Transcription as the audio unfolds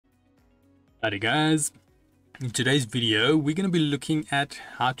Alrighty guys, in today's video we're going to be looking at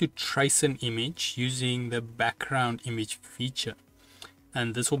how to trace an image using the background image feature,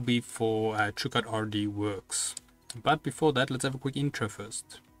 and this will be for TruCUT RDWorks. But before that, let's have a quick intro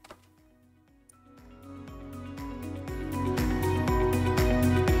first.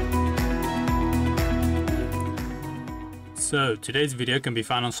 So today's video can be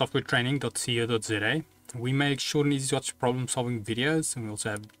found on softwaretraining.co.za. We make short and easy to watch problem solving videos, and we also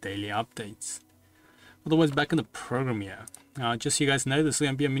have daily updates. Otherwise, back in the program here. Just so you guys know, this is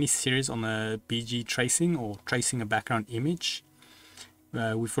going to be a mini series on the BG tracing, or tracing a background image.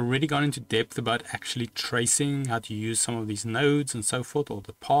 We've already gone into depth about actually tracing, how to use some of these nodes and so forth, or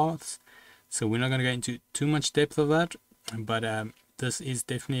the paths. So we're not going to go into too much depth of that, but this is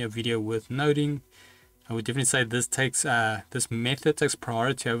definitely a video worth noting. I would definitely say this method takes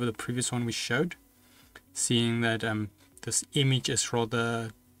priority over the previous one we showed, seeing that this image is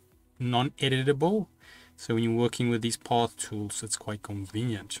rather non-editable. So when you're working with these path tools, it's quite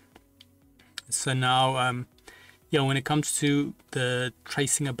convenient. So now, when it comes to the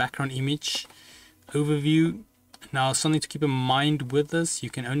tracing a background image overview, now something to keep in mind with this, you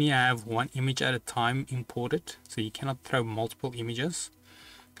can only have one image at a time imported, so you cannot throw multiple images.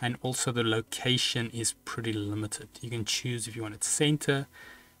 And also the location is pretty limited. You can choose if you want it center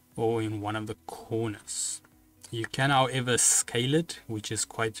or in one of the corners. You can, however, scale it, which is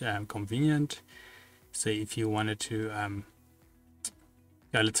quite convenient. So if you wanted to,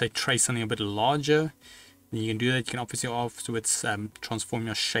 let's say trace something a bit larger, then you can do that. You can obviously afterwards transform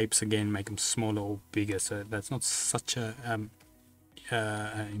your shapes again, make them smaller or bigger. So that's not such a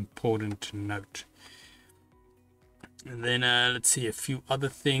important note. And then let's see a few other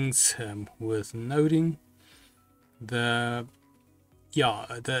things worth noting. The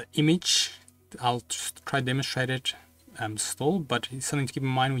image, I'll try to demonstrate it still, but it's something to keep in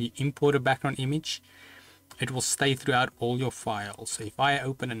mind when you import a background image. It will stay throughout all your files. So if I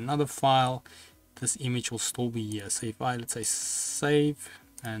open another file, this image will still be here. So if I, let's say, save,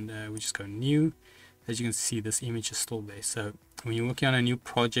 and we just go new, as you can see, this image is still there. So when you're working on a new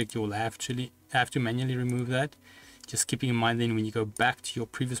project, you will have to manually remove that. Just keeping in mind then when you go back to your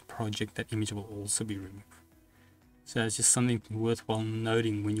previous project, that image will also be removed. So it's just something worthwhile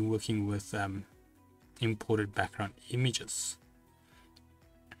noting when you're working with imported background images.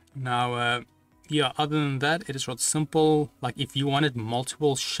 Now, other than that, it is rather simple. Like if you wanted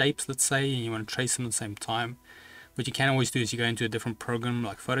multiple shapes, let's say, and you want to trace them at the same time, what you can always do is you go into a different program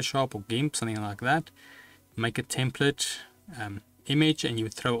like Photoshop or GIMP, something like that, make a template image, and you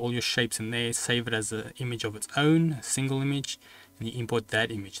would throw all your shapes in there, save it as an image of its own, a single image, and you import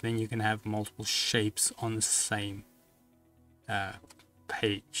that image. Then you can have multiple shapes on the same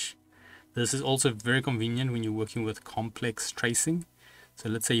page. This is also very convenient when you're working with complex tracing. So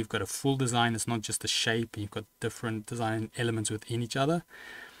let's say you've got a full design, it's not just a shape, and you've got different design elements within each other.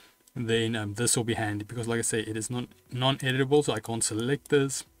 Then this will be handy, because like I say, it is non-editable, so I can't select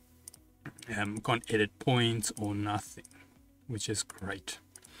this, can't edit points or nothing, which is great.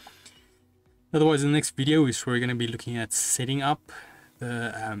 Otherwise, in the next video is where we're going to be looking at setting up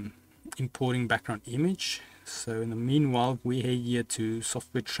the importing background image. So in the meanwhile, we head here to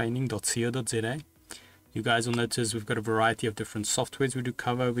softwaretraining.co.za. You guys will notice we've got a variety of different softwares we do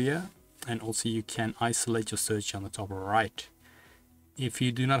cover over here, and also you can isolate your search on the top right. If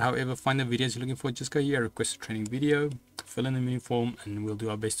you do not, however, find the videos you're looking for, just go here, request a training video, fill in the menu form, and we'll do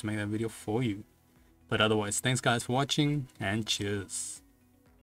our best to make that video for you. But otherwise, thanks guys for watching, and cheers.